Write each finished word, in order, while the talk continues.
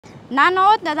નાનો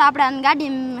હોત ને તો આપણે આને ગાડી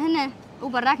હે ને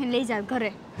ઉપર રાખીને લઈ જાવ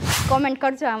ઘરે. કોમેન્ટ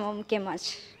કરજો આમ કેમ જ.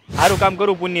 સારું કામ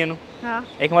કરું પુણ્યનું. હા.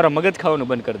 એક મારા મગજ ખાવાનું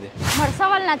બંધ કરી દે. મારા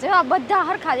સવાલના જવાબ બધા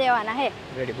હરખા દેવાના હે.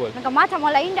 રેડી બોલ. નકર માથામાં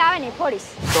ઓલા ઈંડા આવે ને ફોડીશ.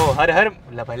 તો હર હર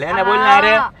ભલે એને બોલ ને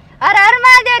અરે. અરે હર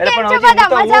મહાદેવ કેમ છો બધા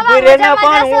મજામાં?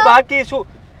 પણ હું બાકી છું.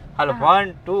 હાલો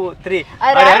 1 2 3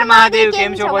 હર હર મહાદેવ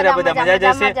કેમ છો બધા મજા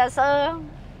જશે.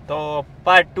 તો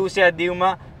પાર્ટ 2 છે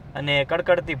દીવમાં અને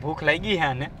કડકડતી ભૂખ લાગી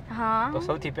છે ને. હા. તો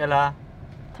સૌથી પહેલા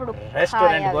થોડું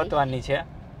રેસ્ટોરન્ટ ગોતવાની છે.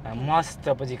 મસ્ત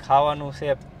પછી ખાવાનું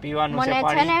છે પીવાનું છે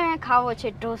પાણી. મને છે ને ખાવો છે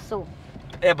ઢોસો.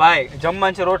 એ ભાઈ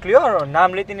જમવાનું છે રોટલી હો નામ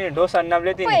લેતી નહીં ઢોસા નામ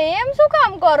લેતી નહીં. એમ શું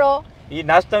કામ કરો? ઈ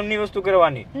નાસ્તાની વસ્તુ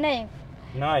કરવાની. નહીં.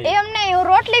 નહીં. એમ નહીં હું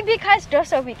રોટલી ભી ખાઈશ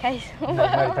ઢોસો ભી ખાઈશ.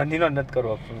 મારી ધંધીનો નથી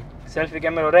કરવો. સેલ્ફી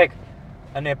કેમેરો રાખ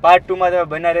અને પાર્ટ 2 માં તમે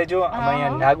બના રહેજો. અમે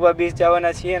અહીંયા નાગવા બીચ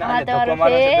જવાના છીએ અને ધક્કો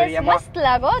મારવાનો છે દરિયામાં. મસ્ત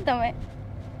લાગો તમે.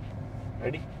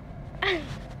 રેડી?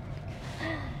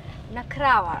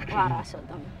 નખરા વાળા છો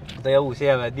તમે. તો એવું છે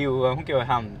હવે દીવ શું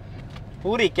કહેવાય આમ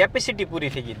પૂરી કેપેસિટી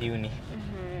પૂરી થઈ ગઈ દીવની.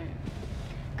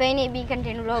 કઈ નહીં બી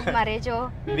કન્ટિન્યુ વ્લોગમાં રહેજો.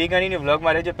 બી કન્ટિન્યુ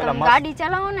વ્લોગમાં રહેજો. પેલા ગાડી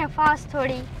ચલાવો ને ફાસ્ટ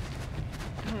થોડી.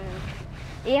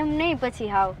 એમ નહીં પછી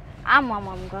હાવ આમ આમ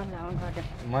આમ ગોળે.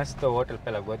 મસ્ત હોટલ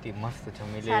પેલા ગોતી મસ્ત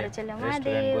જમી લે. સારું ચલો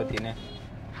રેસ્ટોરન્ટ ગોતીને.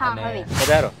 હા હવે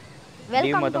પધારો.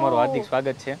 દીવમાં તમારું હાર્દિક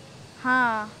સ્વાગત છે.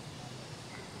 હા.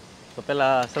 તો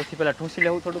પેલા સૌથી પહેલા ઠૂસી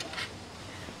લેવું થોડું.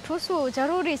 ઠૂસવું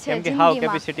જરૂરી છે કેમ કે હાવ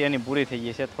કેપેસિટી એની પૂરી થઈ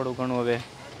ગઈ છે થોડું ઘણું હવે.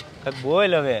 કક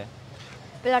બોલ હવે.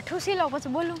 પેલા ઠૂસી લો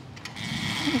પછી બોલું.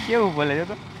 કેવું બોલે છે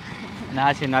તો? ના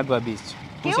છે નાગવા બીચ.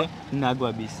 શું છે?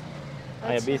 નાગવા બીચ.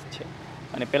 આ બીચ છે.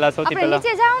 અને પેલા સૌથી પહેલા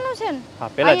નીચે જવાનું છે ને?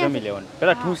 હા પેલા જમી લેવાનું.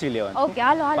 પેલા ઠૂસી લેવાનું. ઓકે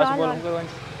હાલો હાલો હાલો. શું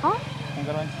કરવાનું? હા? શું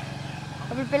કરવાનું?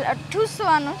 આપણે પેલા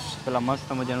ઠૂસવાનું. પેલા મસ્ત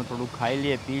મજાનું થોડું ખાઈ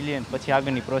લઈએ પી લઈએ પછી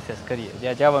આગળની પ્રોસેસ કરીએ.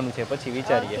 જ્યાં જવાનું છે પછી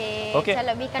વિચારીએ. ઓકે?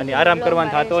 અને આરામ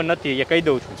કરવાનું થતો નથી એ કહી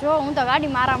દઉં છું. જો હું તો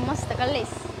ગાડીમાં આરામ મસ્ત કરી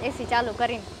લઈશ એસી ચાલુ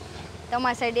કરીને.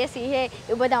 તમારી સાઈડ એસી હે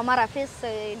એ બધા મારા ફેસ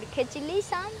ખેંચી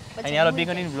લઈશ આમ. પછી હાલો બી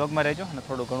કન્ટિન્યુ વ્લોગમાં રહેજો અને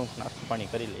થોડું ઘણું નાસ્તો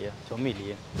પાણી કરી લઈએ જમી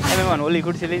લઈએ. મહેમાન ઓલી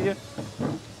ખુરશી લઈ જાઓ.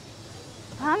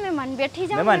 હા મહેમાન બેઠી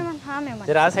જાવ મહેમાન. હા મહેમાન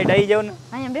જરા આ સાઈડ આવી જાવ ને.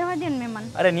 અહીંયા બેહવા દે ને મહેમાન.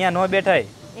 અરે ન્યા નો બેઠાય.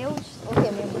 એવું ઓકે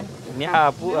મહેમાન. ન્યા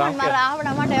મારા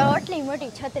આવડા માટે આટલી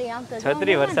મોટી છત્રી આમ તો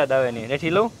છત્રી વરસાદ આવે નહીં.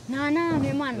 રેઠી લઉં? ના ના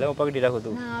મહેમાન. લે હું પકડી રાખું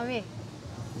તું. ના હવે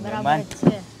બરાબર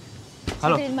છે.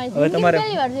 હાલો હવે તમારે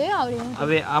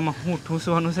હવે આમાં હું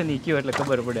ઠૂસવાનું છે ને કયો એટલે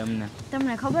ખબર પડે અમને.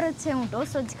 તમને ખબર જ છે હું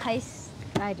ઢોસો જ ખાઈશ.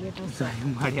 કાઢીએ ઢોસો.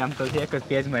 મારી આમ તો એક જ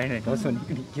પેજમાં એને ઢોસો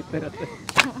નીકળી ગયો તરત.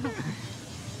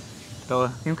 તો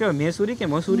એમ કે મેસૂરી કે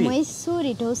મસૂરી?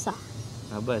 મૈસૂરી ઢોસા.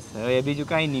 હા બસ હવે બીજું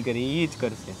કાંઈ નહીં કરી ઈ જ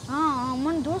કરશે. હા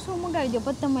મને ઢોસો મંગાવી દો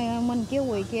પછી તમે મને કેવું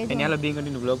હોય કે એને હાલો બી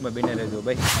કન્ટિન્યુ બ્લોગમાં બને રહેજો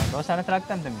ભાઈ. ઢોસા નથી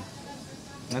રાખતા ને તમે?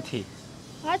 નથી.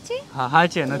 હાચી? હા હા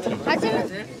છે નથી. હાચી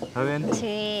હવે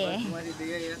છે.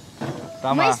 તો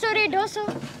મૈસૂરી ઢોસો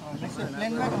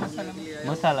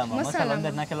મસાલામાં મસાલો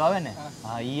અંદર નાખેલો આવે ને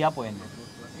હા ઈ આપો એને.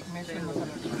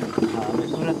 હા અમે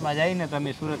સુરતમાં જઈને તો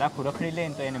અમે સુરત આખું રખડી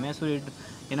લઈને તો એને મૈસૂરી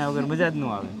એના વગર મજા જ ન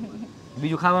આવે.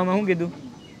 બીજું ખાવામાં શું કીધું?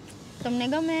 તમને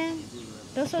ગમે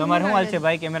ઢોસો? તમારે શું હાલ છે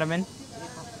ભાઈ કેમેરામેન?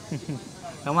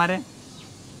 તમારે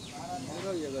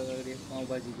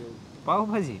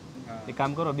પાવભાજી એક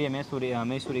કામ કરો બે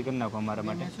મૈસૂરી કરી નાખો અમારા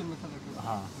માટે.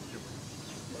 હા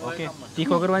ઓકે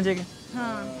તીખો કરવાનો છે કે?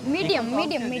 હા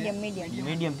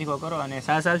મીડિયમ તીખો કરો અને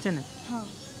સાસ હાલ છે ને? હા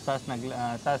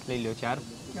સાસ લઈ લ્યો 4.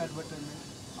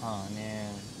 હા અને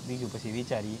બીજું પછી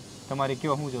વિચારીએ તમારે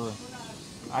કયો શું જોવે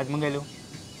આજ મંગાવી લઉં?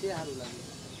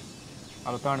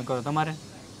 હાલો 3 કરો. તમારે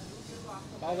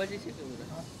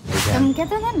તમે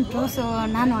કહેતા હતા ને ઢોસો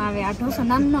નાનો આવે. આ ઢોસો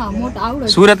નાનો મોટો આવડો.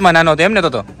 સુરતમાં નાનો હતો એમને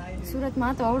તો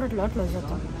સુરતમાં તો આવડો એટલો જ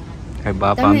હતો.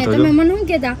 તમે મને શું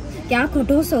કહેતા કે આખો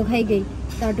ઢોસો ખાઈ ગઈ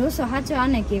તો ઢોસો સાચો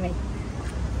આને કહેવાય.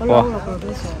 ઓલો આવડો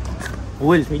ઢોસો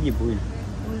ભૂલ થઈ ગઈ.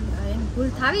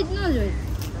 ભૂલ થાવી જ ન જોઈએ.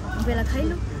 હું પેલા ખાઈ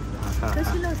લઉં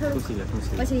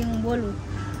પછી હું બોલું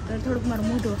તો થોડુંક મારું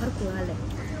મોઢું હરખું હાલે.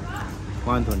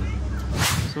 વાંધો નહીં.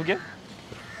 શું કે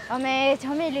અમે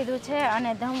જમી લીધું છે અને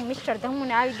મિસ્ટર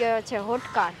ધમુને આવી ગયો છે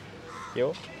હોટકાર.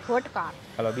 કેવો હોટકાર?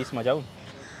 હાલો બીચમાં જાઉં.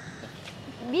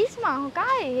 બીચમાં હું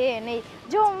કાંઈ હે નહીં.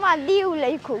 જો માં દીવ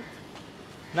લખ્યું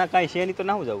ના કાંઈ છે નહીં તો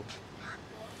ના હું જાઉં.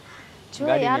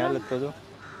 ગાડીની હાલત તો જો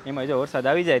એમાં જો વરસાદ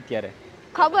આવી જાય ત્યારે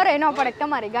ખબર ન પડે કે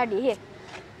તમારી ગાડી હે.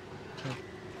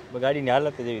 ગાડીની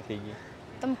હાલત જ એવી થઈ ગઈ.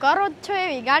 તમે કરો જ છો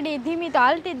એવી. ગાડી ધીમી તો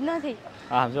હાલતી જ નથી.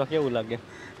 હા જો કેવું લાગે.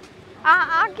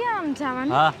 આ ક્યાં આમ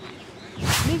જવાનું? હા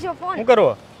બીજો ફોન. શું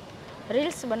કરવો?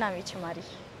 રીલ્સ બનાવી છે મારી.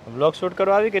 વ્લોગ શૂટ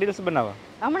કરવા આવી કે રીલ્સ બનાવવા?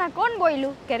 હમણાં કોણ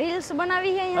બોલ્યું કે રીલ્સ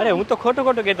બનાવી છે? અરે હું તો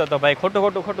ખોટું કહેતો હતો ભાઈ.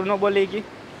 ખોટું ન બોલી ગઈ.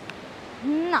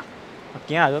 ના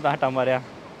ક્યાં જોતા હટા માર્યા?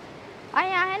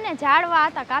 અહીંયા હે ને ઝાડવા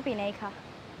હતા કાપી નાખ્યા.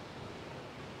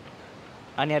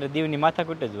 આની યાર દીવની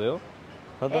માથાકૂટ જ હોય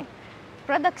હો તો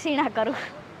પ્રદક્ષિણા કરું.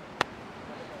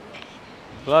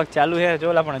 વ્લોગ ચાલુ હે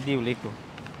જોલા પણ દીવ લખ્યું.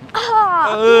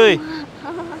 ઓય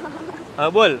હા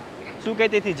બોલ શું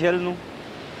કહેતી હતી જેલનું?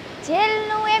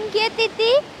 જેલનું એમ કહેતી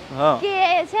હતી હા કે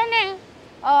છે ને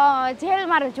જેલ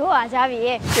મારે જોવા જ આવી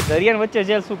એ કે દરિયાની વચ્ચે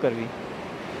જેલ શું કરવી?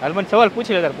 હાલ મને સવાલ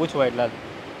પૂછી લે તાર પૂછવા એટલા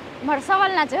મારા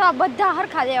સવાલના જવાબ બધા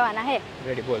હરખા દેવાના હે.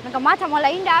 રેડી બોલ. નકર માથામાં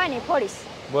ઓલા ઈંડા આવે ને ઈ ફોડીશ.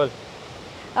 બોલ.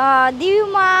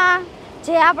 દીવમાં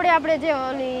જે આપણે જે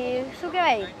ઓલી શું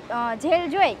કહેવાય જેલ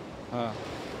જોઈ હા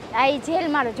આ ઈ જેલ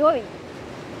મારે જોવી.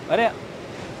 અરે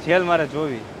જેલ મારે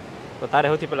જોવી તો તારે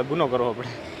સૌથી પહેલા ગુનો કરવો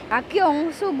પડે. આ કયો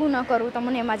હું શું ગુનો કરું તો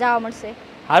મને એમાં જવા મળશે?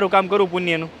 સારું કામ કરું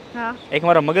પુણ્યનું. હા એક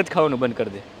મારા મગજ ખાવાનું બંધ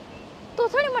કરી દે તો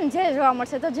થોડી મને જેલ જોવા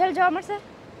મળશે. તો જેલ જોવા મળશે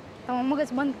તો હું મગજ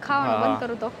બંધ ખાવાનું બંધ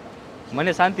કરું તો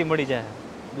મને શાંતિ મળી જાય.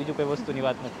 બીજું કોઈ વસ્તુની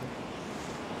વાત નથી.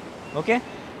 ઓકે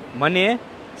મને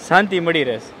શાંતિ મળી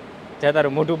રહેશે જ્યાં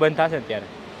તારું મોઢું બંધ થશે ને ત્યારે.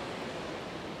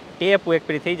 ટેપ એક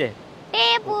પેલી થઈ જાય.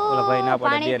 ટેપુ ઓલા ભાઈ ના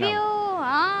પાડે પાણી બે નામ. પીવું.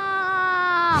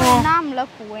 હા નામ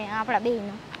લખવું હોય આપણા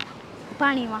બેયનું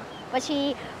પાણીમાં. પછી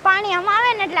પાણી આમ આવે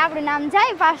ને એટલે આપણું નામ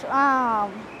જાય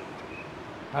પાછું.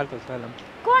 હાલ તો ચાલ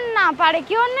કોણ ના પાડે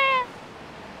કયો ને?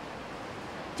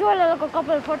 જો લોકો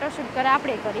કપલ ફોટોશૂટ કરે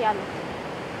આપણે કરી હાલો.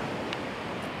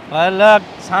 અલગ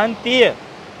શાંતિ.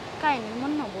 કાંઈ નહીં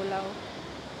મન ન બોલાવો.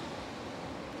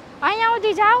 અહીંયા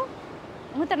સુધી જાઓ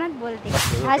હું તો નથી બોલતી.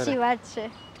 સાચી વાત છે.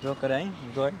 જો કરાય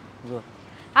જો જો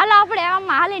હાલો આપણે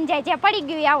આમાં હાલીને જાય જ્યાં પડી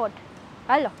ગયું આવટ.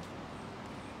 હાલો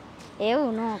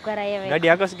એવું ન કરાય હવે.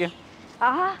 ગાડી આકસ કે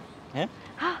હા હે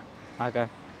હા હા કા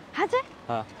હા છે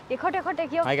હા એ ખોટે ખોટે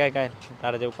કયો. હા કાઈ કાઈ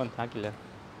તારા જેવું કોણ થાકી લે.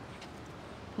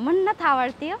 મન નથી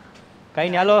આવડતી હો. કાઈ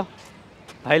નહીં હાલો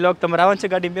ભાઈ લોક તમારે આવવાનું છે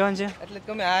ગાડી બેવાનું છે એટલે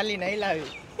તમે હાલી નહીં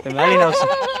લાવી. તમે હાલીને આવશો.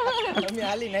 અમે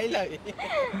હાલી નહીં લાવી.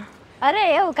 અરે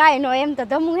એવું કાંઈ નો એમ તો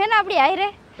ધમુ હે ને આપણી હારે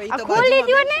આ ખોલી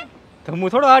દ્યો ને. ધમુ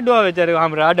થોડો આડો આવે જ્યારે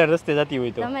આમ આડા રસ્તે જતી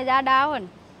હોય તો. તમે જ આડા આવો ને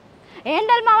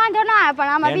હેન્ડલમાં વાંધો ના આવે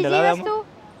પણ આમાં હેન્ડલ બીજી આવે વસ્તુ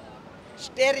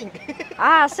સ્ટેરિંગ.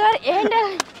 હા સર હેન્ડલ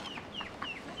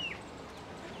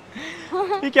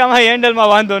ઈ કે આમાં હેન્ડલમાં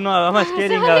વાંધો ન આવે આમાં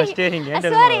સ્ટીયરિંગ આવે સ્ટીયરિંગ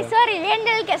હેન્ડલ સોરી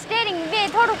હેન્ડલ કે સ્ટીયરિંગ બે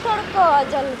થોડુંક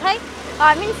જલ થાય.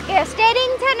 મીન્સ કે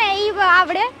સ્ટીયરિંગ છે ને ઈ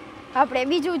આવડે આપણે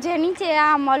બીજું જે નીચે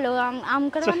આમ ઓલું આમ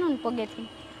કરવાનું ને પગેથી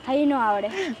હા ઈ નો આવડે.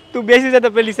 તું બેસી જા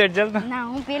તો પેલી સાઈડ ચાલ ના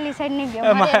હું પેલી સાઈડ નહીં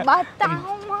બેહું. મારે બાતા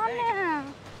હું માને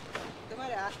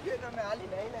તમારે આસ્તે તમે હાલી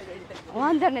નહીં લાવી.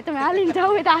 વાંધો નહીં તમે હાલીને જાઓ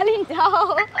હોય તો હાલીને જાઓ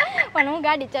પણ હું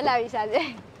ગાડી ચલાવીશ આજે.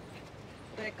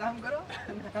 તો એક કામ કરો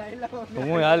હાલી લાવો.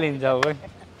 હું હાલીને જાઉં હોય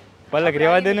પલક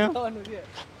રેવા દે ને.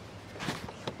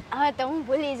 હવે તો હું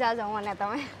ભૂલી જાજો મને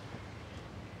તમે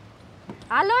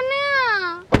હાલો ને.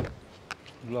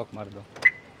 બ્લોક માર દો.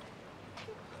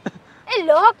 એ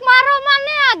લોક મારો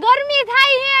મને આ ગરમી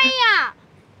થાય છે અહીંયા.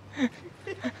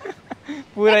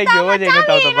 પૂરાઈ ગયો વજે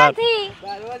નતો આવતો બહાર.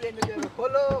 દરવાજે ને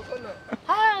ખોલો ખોલો.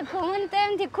 હા મને તો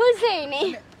એમથી ખુશે નહીં.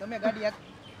 તમે ગાડી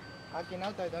આકીને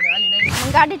આવતા હોય તમે હાલી નહીં.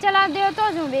 મને ગાડી ચલાવી દેવો તો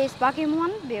જ હું બેસ બાકી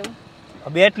હું ન બેવું.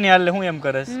 બેટ ની હાલે હું એમ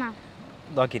કરસ ના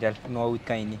બાકી ચાલ નો આવું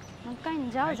કાઈ નહીં. હું કઈ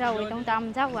જાવ હોય તો હું તો આમ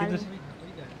જાવ હાલ.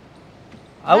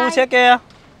 આવું છે કે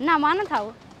ના માનો થાવ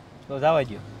તો જવા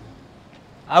દો.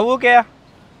 આવું કે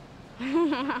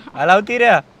હલાવતી રે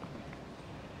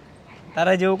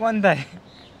તારા જેવું કોણ થાય.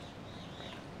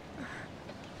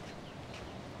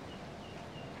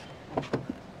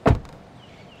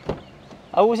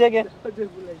 આવું છે કે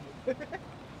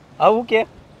આવું કે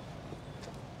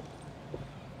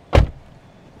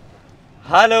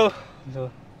હાલો જો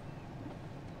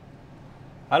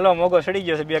હાલો મોગો સડી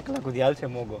ગયો છે 2 કલાક સુધી હાલશે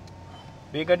મોગો.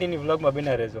 વિકટીની વ્લોગમાં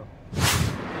બના રહેજો.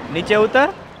 નીચે ઉતર.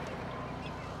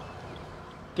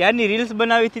 ક્યારની રીલ્સ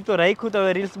બનાવી હતી તો રાખ્યું તો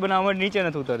હવે રીલ્સ બનાવવા માટે નીચે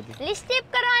નથી ઉતરતી. લિપસ્ટિક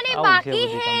કરવાની આવું છે બાકી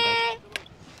બધું હે.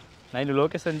 ના એનું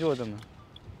લોકેશન જુઓ તમે.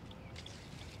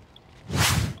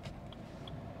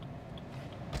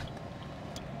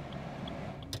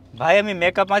 ભાઈ અમે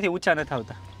મેકઅપ માંથી ઊંચા નથી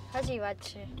આવતા. સાચી વાત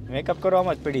છે. મેકઅપ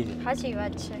કરવામાં જ પડી જાય. સાચી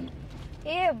વાત છે.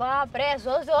 એ બાપ રે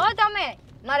જોજો હો તમે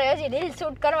મારે હજી રીલ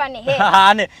શૂટ કરવાની હે.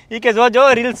 હા ને ઈ કે જો જો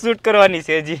રીલ્સ શૂટ કરવાની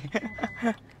છે હજી.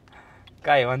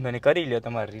 કાઈ વાંધો નહીં કરી લ્યો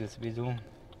તમારી રીલ્સ. બીજું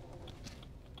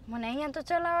મને અહીંયા તો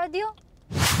ચલાવવા દ્યો.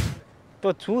 તો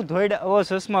શું ધોઈડા ઓ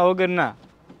ચશ્મા વગરના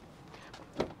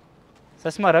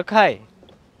ચશ્મા રખાય.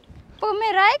 પણ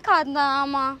મેં રાખ્યા હતા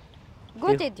આમાં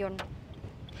ગોતી દ્યો ને.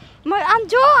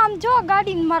 આમ જો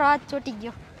ગાડીને મારો હાથ ચોટી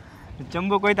ગયો.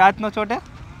 ચંબો કોઈ તો હાથ નો ચોટે.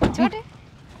 ચોટે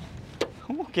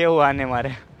હું કેવું આને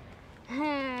મારે.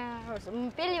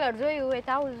 પહેલી વાર જોયું હોય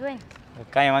તો આવું જોઈ.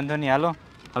 કાંઈ વાંધો નહીં હાલો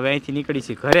હવે અહીંથી નીકળી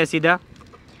છીએ ઘરે સીધા.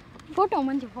 ફોટો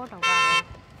મંજી ફોટો પાડો.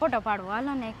 ફોટો પાડવો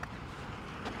હાલો ને એક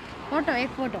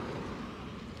ફોટો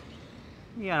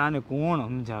યાર આને કોણ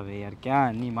સમજાવે યાર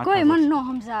ક્યાં ની માથા કોઈ મન નો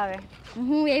સમજાવે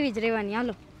હું એવી જ રહેવાની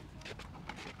હાલો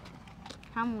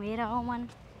હા હું હેરા મન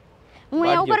હું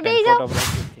એ ઉપર બેહી જાઉં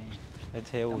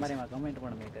અચ્છા એવું તમારે એમાં કમેન્ટ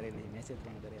પણ મેં કરેલી મેસેજ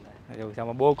પણ કરેલા એવું છે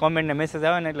આમાં બહુ કોમેન્ટ ને મેસેજ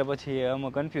આવે ને એટલે પછી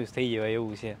આમાં કન્ફ્યુઝ થઈ જવાય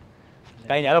એવું છે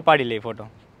કાંઈ નહીં હાલો પાડી લઈ ફોટો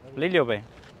લઈ લ્યો ભાઈ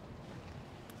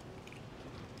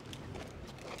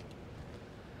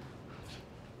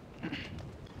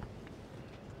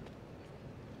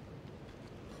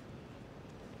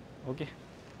ઓકે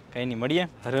કંઈ નહીં મળીએ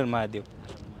હર હર મહાદેવ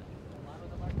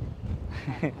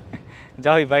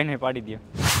જાવી ભાઈને પાડી દો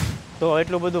તો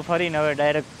એટલું બધું ફરીને હવે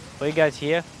ડાયરેક્ટ વહી ગયા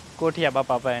છીએ કોઠિયા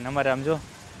બાપા પાસે અમારે આમ જો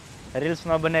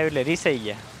રીલ્સમાં બનાવ્યું એટલે રીસાઈ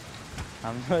ગયા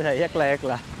આમ જો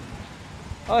એકલા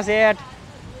ઓ શેઠ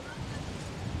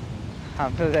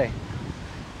આમ તો જાય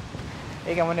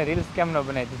એ કે મને રીલ્સ કેમ ન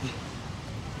બનાવી દીધી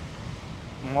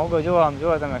મોગો જુઓ આમ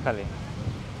જુઓ તમે ખાલી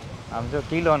આમ જો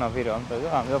કિલોનો ફીરો આમ તો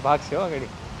જો આમ જો ભાગશે હો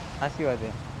ઘડી સાચી વાત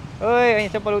છે ઓય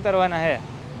અહીં ચપ્પલ ઉતારવાના હે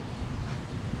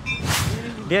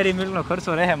ડેરી મિલ્કનો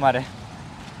ખર્ચો રહે મારે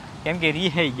કેમ કે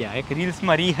રીહાઈ ગયા એક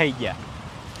રીલ્સમાં રીહાઈ ગયા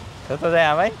થતો જાય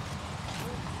આ ભાઈ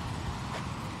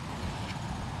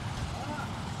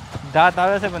દાંત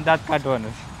આવે છે પણ દાંત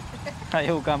કાઢવાનું છે હા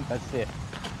એવું કામકાજ છે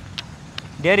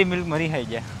ડેરી મિલ્કમાં રીહાઈ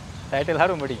ગયા ટાઇટલ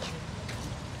સારું મળી ગયું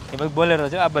એ બધું બોલેરો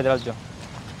છે આ બધું રાખજો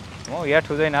હું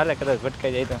હેઠું જોઈને હાલે કદાચ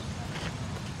ભટકાઈ જાય તો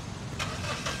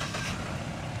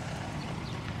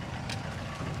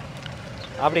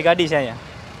આપણી ગાડી છે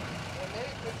અહીંયા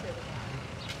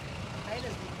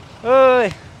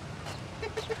ઓય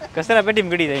કચરા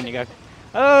પેટીમાં ગળી જાય નહીં કાક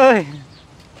ઓય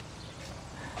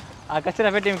આ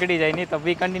કચરા પેટીમાં ગળી જાય નહીં તો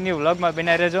બી કન્ટિન્યુ વ્લોગમાં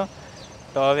બના રહેજો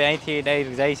તો હવે અહીંથી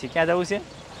ડાયરેક્ટ જાય છે ક્યાં જવું છે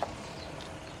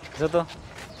જોતો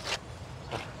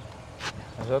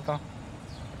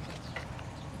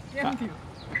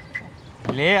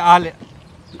લે આ લે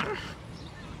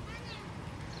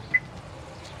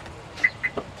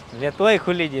લે તોય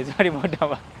ખુલી જાય સોરી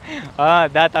મોઢામાં હા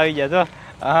દાંત આવી ગયા જો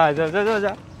હા જો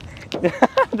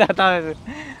દાંત આવે છે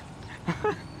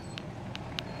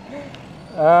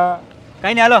કઈ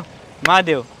નહીં હાલો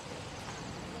મહાદેવ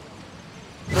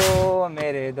तो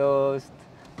मेरे दोस्त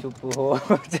चुप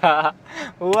हो जा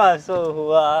हुआ सो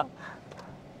हुआ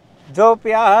जो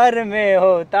प्यार में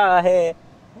होता है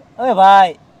ओए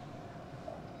भाई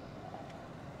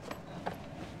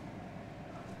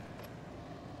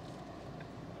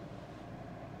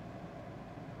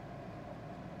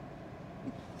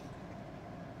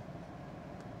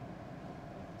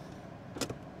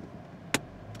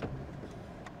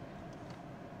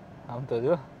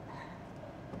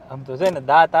આમ તો છે ને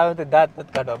દાંત આવે તો દાંત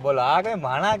નથી કાઢવા બોલો આ કઈ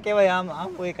માણા કહેવાય આમ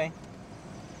આમ કોઈ કઈ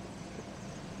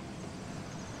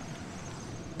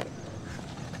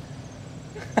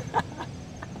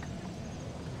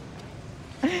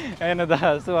એને તો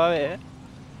શું આવે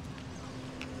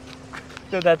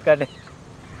તો દાંત કાઢે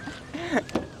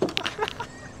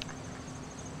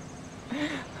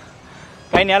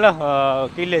કઈ નહીં હાલો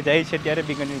કિલ્લે જાય છે ત્યારે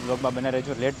બી કન્ટિન્યુ બ્લોગમાં બના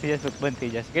રહેજો લેટ થઈ જશે બંધ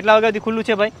થઈ જશે કેટલા વાગ્યાથી ખુલ્લું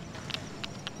છે ભાઈ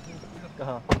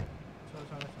હા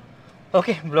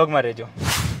ઓકે બ્લોગમાં રહેજો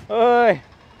ઓય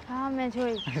હા મેં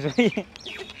જોઈ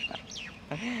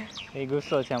એ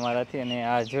ગુસ્સો છે અમારાથી અને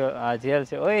આ જેલ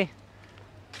છે ઓય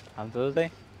આમ તો થાય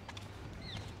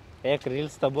એક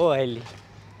રીલ્સ તો બહુ હાલી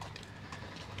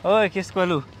ઓય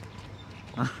ખિસકોલું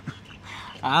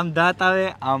આમ દાંત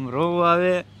આવે આમ રોવું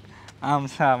આવે આમ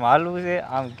હાલવું છે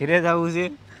આમ ઘરે જવું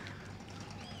છે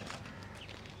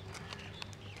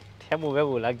ઠેબું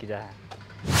વેબું લાગી જાય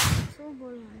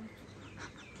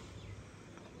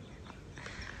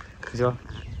જો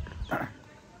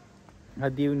આ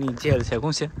દીવની જેલ છે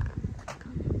શું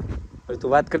છે તું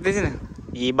વાત કરતી હતી ને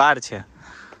એ બાર છે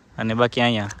અને બાકી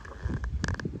અહીંયા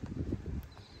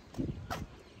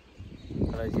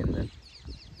અંદર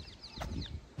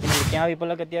ક્યાં આવી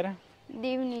પલક અત્યારે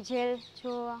દીવની જેલ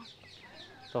જોવા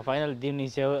તો ફાઇનલ દીવની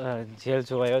જેલ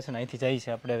જોવા આવ્યો છે ને અહીંથી જાય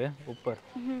છે આપણે હવે ઉપર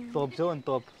ટોપ જોવો ને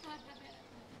ટોપ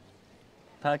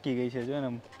થાકી ગઈ છે જો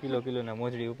ને કિલોના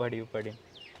મોજડી ઉપાડી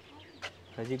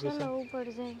હજી ગુસ્સો ઉપર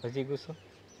જાય હજી ગુસ્સો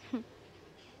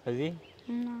હજી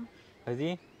ના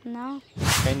હજી ના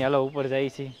કઈ નહીં હાલો ઉપર જાય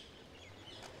છે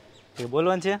એ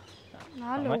બોલવાનું છે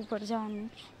હાલો ઉપર જવાનું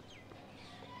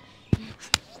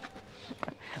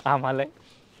આમ હાલે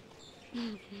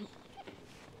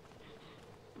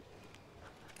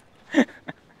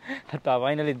તો આ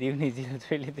ફાઇનલી દીવની જેલ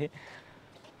જોઈ લીધી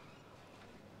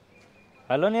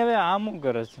હાલો ને હવે આમ શું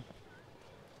કરો છો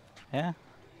હે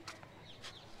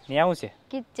ને આવું છે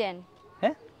કિચન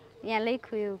હે ત્યાં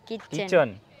લખ્યું એવું કિચન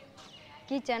કિચન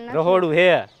કિચન રહોડું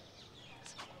હે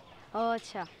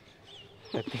અચ્છા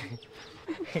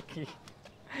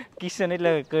કિશન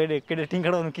એટલે કેડે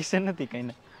ટીંગડવાનું કિશન નથી કઈ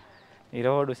ને એ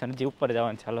રવાડું છે હજી ઉપર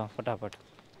જવાનું ચાલો ફટાફટ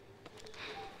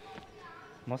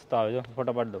મસ્ત આવે જો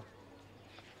ફોટો પાડ દો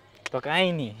તો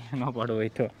કાંઈ નહીં ન પાડો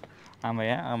હોય તો આમ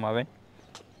આમ આવે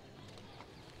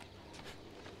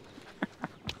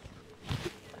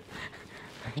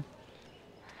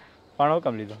પાણો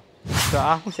કામ લીધો તો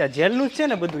આ શું છે જેલનું જ છે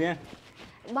ને બધું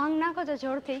બાંગ નાખો તો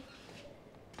જોરથી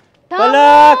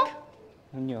પલક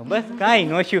બસ કાંઈ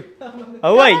નોશ્યું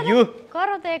હવાઈ ગયું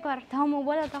કરો તો એકવાર ધમુ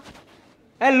બોલો તો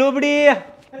એ લુબડી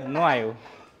નો આવ્યો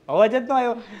અવાજ જ નો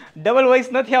આવ્યો ડબલ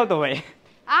વોઇસ નથી આવતો ભાઈ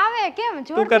આવે કેમ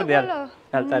તું કર દે બોલો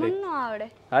હાલ તારી ન આવડે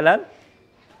હાલ હાલ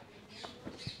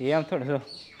એમ થોડું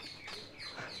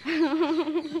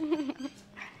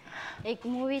એક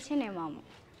મૂવી છે ને એમાં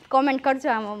કોમેન્ટ કરજો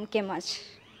આમ કેમ જ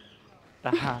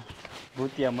હા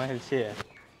ભૂતિયા મહેલ છે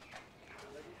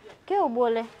કેવું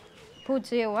બોલે ભૂત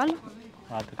જેવું હાલ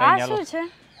હા તો આ કઈ શું છે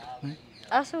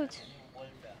આ શું છે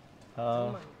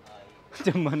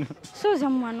જમવાનું શું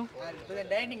જમવાનું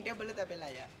ડાઇનિંગ ટેબલ હતા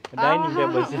પેલા યાર ડાઇનિંગ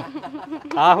ટેબલ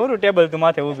છે હા હુરું ટેબલ તું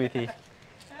માથે ઊભી થી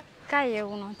કાઈ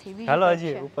એવું નથી બીજું હાલો કંઈક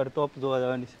હજી છે. ઉપર ટોપ જોવા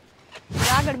જવાની છે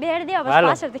આગળ બેડ દે બસ હાલો.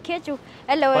 પાછળથી ખેંચું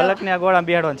એટલે પલક ને આ ગોળા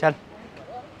બેહડવાનું ચાલ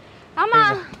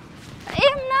આમાં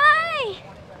એમ નહીં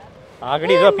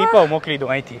આગળી જો પીપાવ મોકલી દો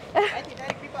અહીંથી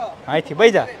અહીંથી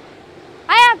બઈ જા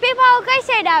આયા પીપાઓ કઈ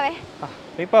સાઈડ આવે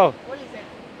પીપાવ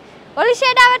ઓલી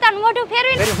સાઈડ આવે તાન મોઢું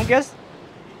ફેરવીને હું કેસ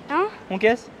હા હું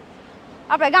કેસ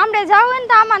આપણે ગામડે જાવું હોય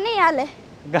ને તો આમાં નહીં હાલે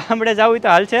ગામડે જાવું હોય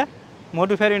તો હાલ છે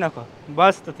મોઢું ફેરવી નાખો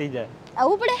બસ તો થઈ જાય આ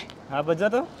ઉપડે હા બસ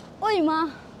તો ઓય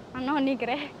માં આ નો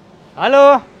નીકળે હાલો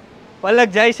પલક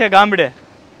જાય છે ગામડે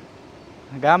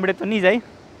ગામડે તો નહીં જાય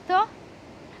તો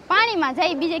પાણીમાં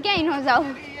જાય બીજે ક્યાંય ન જાવ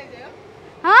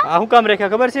હા આ હું કામ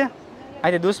રાખ્યા ખબર છે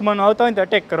આજે દુશ્મનો આવતા હોય ને તો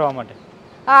અટેક કરવા માટે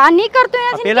આ નીકળતો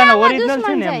આ નથી પેલાનો ઓરિજિનલ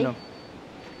છે ને એમનો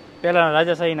પેલાના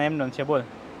રાજાશાહીના એમનો છે બોલ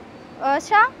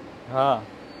અચ્છા હા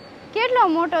કેટલો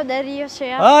મોટો દરિયો છે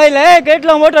આ હા લે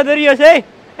કેટલો મોટો દરિયો છે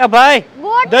એ ભાઈ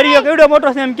બોટ દરિયો કેવડો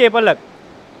મોટો છે એમ કે પલક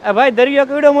એ ભાઈ દરિયો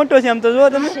કેવડો મોટો છે એમ તો જો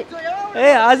તમે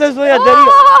એ આજે જોયા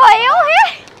દરિયો ઓહો એવું હે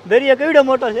દરિયો કેવડો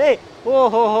મોટો છે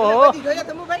ઓહો હો હો જોયા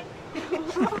તમે ભાઈ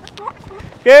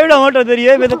કેવડો મોટો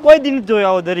દરિયો મેં તો કોઈ દિન નથી જોયો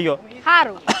આવો દરિયો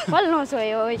હારું ભલ નો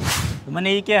જોયો હોય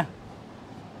મને એ કે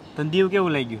તને દીવ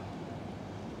કેવું લાગ્યું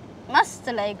મસ્ત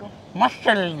લાગ્યું મસ્ત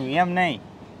લાગ્યું એમ નહીં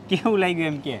કેવું લાગ્યું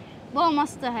એમ કે બહુ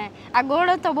મસ્ત હે આ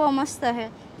ઘોડો તો બહુ મસ્ત હે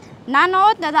નાનો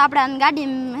હોત ને તો આપણે આને ગાડી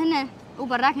હે ને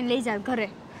ઉપર રાખીને લઈ જાય ઘરે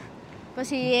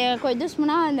પછી એ કોઈ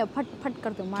દુશ્મન આવે ને ફટ ફટ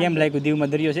કરતો મારે કેમ લાગ્યું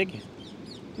દીવમાં દરિયો છે કે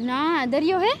ના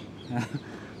દરિયો હે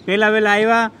પેલા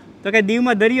આવ્યા તો કે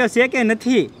દીવમાં દરિયો છે કે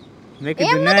નથી મેં એમ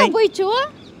કીધું નતો નહીં પૂછ્યું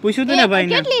પૂછ્યું તું ને ભાઈ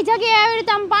ને કેટલી જગ્યાએ આવી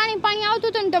રીતે આમ પાણી આવતું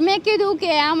હતું ને તો મેં કીધું કે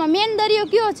આમાં મેન દરિયો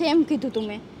કયો છે એમ કીધું તું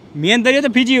મેં મેન દરિયો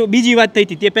તો બીજી વાત થઈ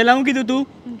હતી તે પહેલા હું કીધું તું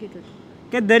એમ કીધું તું.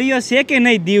 કે દરિયો છે કે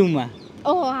નહીં દીવમાં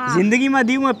ઓહ હા જિંદગીમાં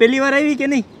દીવમાં પહેલી વાર આવી કે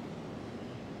નહીં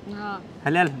હા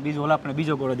હાલ હાલ બીજો ઓલા આપણે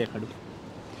બીજો ગોળો દેખાડું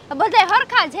બધાય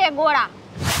હરખા છે ગોળા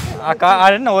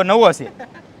આ ને નવો છે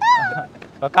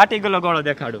કાટી ગયેલો ગોળો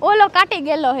દેખાડું ઓલો કાટી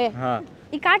ગયેલો હે હા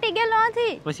ઈ કાટી ગયેલો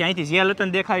નથી પછી અહીંથી જેલ હતો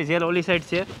ને દેખાય જેલ ઓલી સાઈડ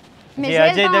છે મેં જે જેલ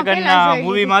અજય તો દેવગન પેલા ના જોઈ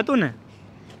મૂવીમાં હતું ને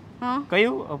હા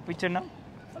કયું પિક્ચર નામ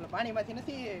ઓલો પાણીમાંથી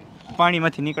નથી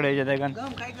પાણીમાંથી નીકળે અજય દેવગન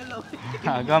ગમ ખાઈ ગયેલો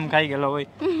હા ગમ ખાઈ ગયેલો હોય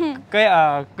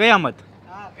કયામત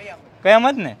હા કયા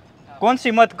કયામત ને કોણ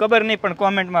સી મત ખબર નહીં પણ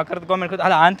કોમેન્ટમાં કોમેન્ટ કરતો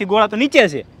આનથી ગોળા તો નીચે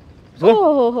છે જો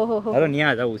ઓહો હાલો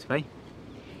ન્યા જવું છે ભાઈ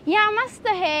યા મસ્ત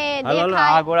હે હાલો હાલો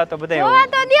દેખાય આ ગોળા તો બધા જોવા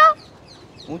તો દ્યો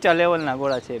ઊંચા લેવલના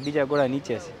ગોળા છે બીજા ગોળા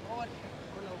નીચે છે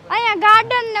અહીંયા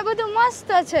ગાર્ડન ને બધું મસ્ત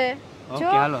છે ઓકે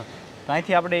હાલો તો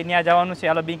અહીંથી આપણે ત્યાં જવાનું છે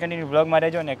હાલો બી કન્ટિન્યુ વ્લોગમાં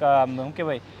રહેજો ને શું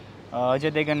કહેવાય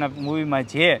અજય દેવગનના મૂવીમાં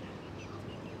જે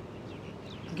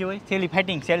શું કહેવાય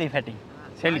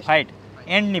સેલી ફાઇટ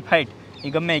એન્ડની ફાઇટ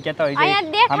એ ગમે એ કહેતા હોય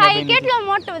અહીંયા દેખાય કેટલો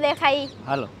મોટો દેખાય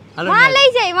હાલો હાલો માં લઈ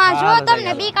જાય માં જો હાલો, તમને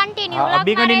હાલો. બી કન્ટિન્યુ હા,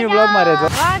 બી continue vlog માં રહેજો.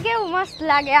 વાહ કેવું મસ્ત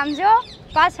લાગે આમ જો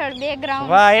પાછળ બેકગ્રાઉન્ડ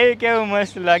વાહ એ કેવું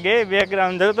મસ્ત લાગે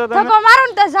બેકગ્રાઉન્ડ જોતો તમે ધક્કો મારું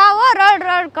ને તો જાવ રડ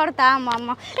રડ કરતા આમ આમ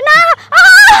ના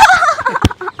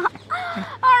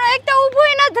એક તો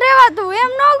ઊભું નથી રહેવાતું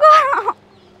એમ ન કરો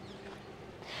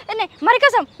એને મારી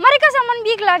કસમ મને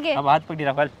બીક લાગે હવે હાથ પકડી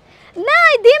રાખો હાલ. ના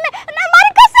ધીમે ના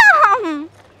મારી કસમ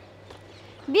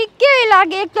બીક કેવી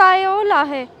લાગે એક તો આ ઓલા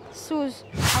હે શૂઝ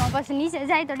આમાં પછી નીચે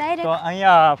જાય તો તો ડાયરેક્ટ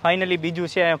અહીંયા ફાઇનલી બીજું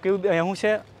છે કેવું અહીંયા શું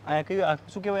છે અહીંયા કયું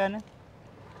શું કહેવાય આને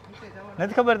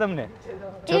નથી ખબર તમને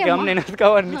જો કે અમને નથી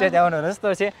ખબર નીચે જવાનો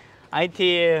રસ્તો છે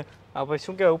અહીંથી આપણે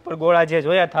શું કહેવાય ઉપર ગોળા જે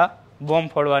જોયા હતા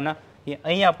બોમ્બ ફોડવાના એ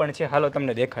અહીંયા પણ છે હાલો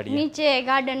તમને દેખાડીએ નીચે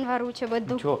ગાર્ડન વાળું છે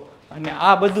બધું જો અને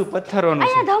આ બધું પથ્થરોનું છે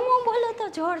અહીંયા ધમો બોલો તો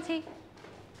જોરથી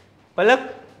પલક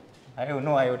આવ્યો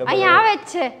નો આવ્યો ડબલ અહીંયા આવે જ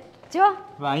છે જો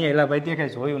અહીંયા એલા ભાઈ તે કઈ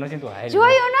જોયું નથી તો હાય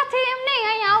જોયું નથી એમ નહીં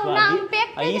અહીંયા આવું નામ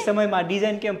પેક આ ઈ સમયમાં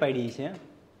ડિઝાઇન કેમ પાડી છે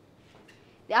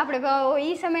આપણે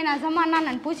ઈ સમયના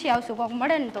જમાનાને પૂછી આવશું કોક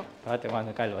મળે ને તો હા તે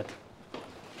વાંધો કાલ વાત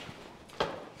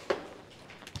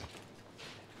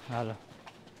હાલો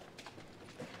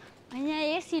અહીંયા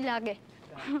એસી લાગે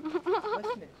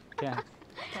ક્યાં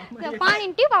તો પાણી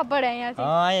ટીપા પડે અહીંયાથી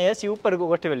હા અહીંયા એસી ઉપર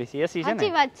ગોઠવેલી છે એસી છે ને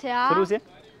સાચી વાત છે શરૂ છે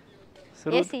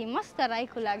શરૂ એસી મસ્ત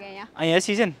રાખ્યું લાગે અહીંયા અહીંયા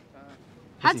એસી છે ને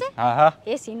હાચે હા હા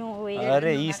એસી નો હોય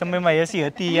અરે ઈ સમયમાં એસી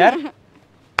હતી યાર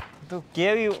તું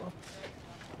કેવી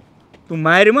તું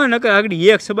મારીમાં નકર આગળ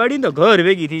એક સબાડી તો ઘર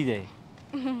ભેગી થઈ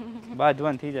જાય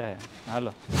બાજવાન થઈ જાય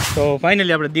હાલો તો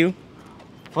ફાઇનલી આપણે દીવ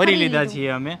ફરી લીધા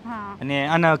છીએ અમે અને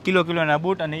આના કિલોના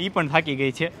બૂટ અને ઈ પણ થાકી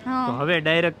ગઈ છે તો હવે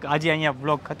ડાયરેક્ટ આજે અહીંયા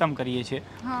વ્લોગ ખતમ કરીએ છીએ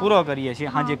પૂરો કરીએ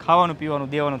છીએ આજે ખાવાનું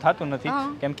પીવાનું દેવાનું થતું નથી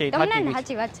કેમ કે થાકી ગઈ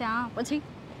સાચી વાત છે હા પછી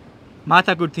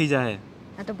માથાકૂટ થઈ જાય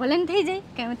આ તો ભલે થઈ જાય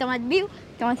કે હું તમારી બીવ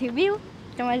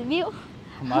તમારી બીવ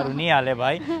મારું નહીં હાલે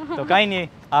ભાઈ તો કાઈ નહીં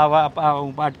આ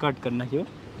હું પાર્ટ કટ કરી નાખ્યો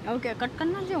ઓકે કટ કરી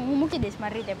નાખજો હું મૂકી દઈશ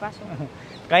મારી રીતે પાછો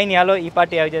કાઈ નહીં હાલો ઈ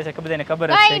પાર્ટી આવી જશે બધાને ખબર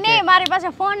જ છે કાઈ નહીં મારી પાસે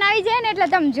ફોન આવી જાય ને એટલે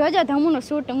તમે જોજો ધમુનો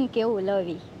શૂટ હું કેવું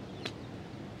લવી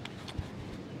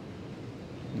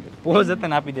પોઝ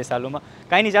હતા આપી દે સાલોમાં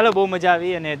કાઈ નહીં ચાલો બહુ મજા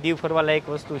આવી અને દીવ ફરવા લાયક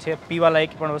વસ્તુ છે પીવા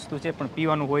લાયક પણ વસ્તુ છે પણ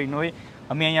પીવાનું હોય ન હોય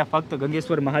અમે અહીંયા ફક્ત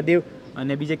ગંગેશ્વર મહાદેવ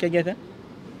અને બીજે ક્યાં ગયા હતા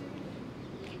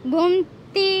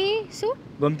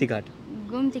ગોમતી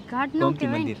ઘાટ નો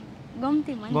મંદિર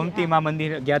ગોમતીમાં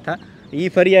મંદિર ગયા હતા ઈ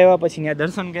ફરી આવ્યા પછી ત્યાં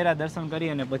દર્શન કરી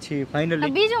અને પછી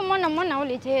ફાઇનલી બીજું મને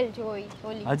ઓલી જેલ જોઈ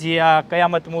ઓલી હજી આ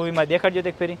કયામત મૂવીમાં દેખાડજો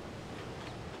તે ફરી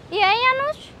એ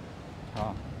અહીંયાનું જ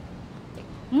હા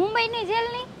મુંબઈની જેલ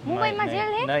નહીં મુંબઈમાં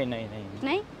જેલ હે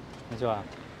નહીં જો આ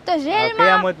તો જેલમાં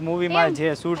કયામત મૂવીમાં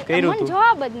જે શૂટ કર્યું હતું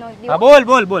જવાબ જ ન હા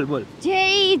બોલ જે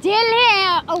ઈ જેલ હે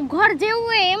ઘર જેવું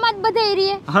હોય એમાં જ બધાય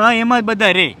રહે હા એમાં જ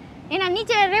બધા રે એના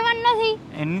નીચે રહેવાનું નથી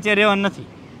એ નીચે રહેવાનું નથી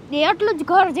એ એટલું જ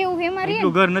ઘર જેવું એમાં રહે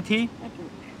એટલું ઘર નથી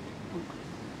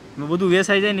બધું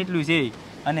વેસાઈ જાય ને એટલું છે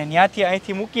અને ત્યાંથી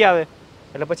અહીંથી મૂકી આવે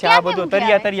એટલે પછી આ બધું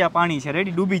તરિયા પાણી છે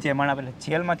રેડી ડૂબી જાય માણા પેલા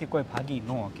જેલમાંથી કોઈ ભાગી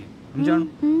ન શકે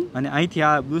સમજાણું અને અહીંથી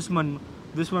આ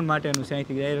દુશ્મન માટેનું છે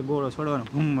અહીંથી ડાયરેક્ટ ગોળો છોડવાનો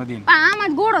ભૂમ મદીને પણ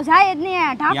આમાં ગોળો જાય જ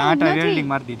નહીં ઢાંકું નથી વેલ્ડિંગ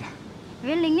મારી દીધા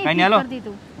વેલ્ડિંગ નહીં કરી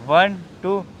દીધું 1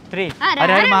 2 3 હર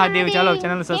હર મહાદેવ ચાલો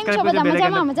ચેનલ સબસ્ક્રાઇબ કરજો બેલ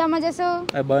આઇકન મજામાં જશો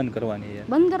બંધ કરવાની છે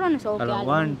બંધ કરવાનો છો ચાલો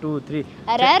 1 2 3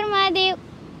 હર હર મહાદેવ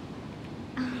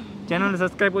ચેનલ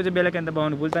સબસ્ક્રાઇબ કરજો બેલ આઇકન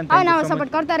દબાવવાનું ભૂલતા નહીં આવો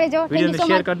સપોર્ટ કરતા રહેજો વિડિયોને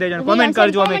શેર કરી દેજો અને કોમેન્ટ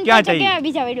કરજો અમે ક્યાં જઈએ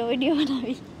બીજા વિડિયો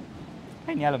બનાવી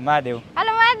હાલો મહાદેવ હાલો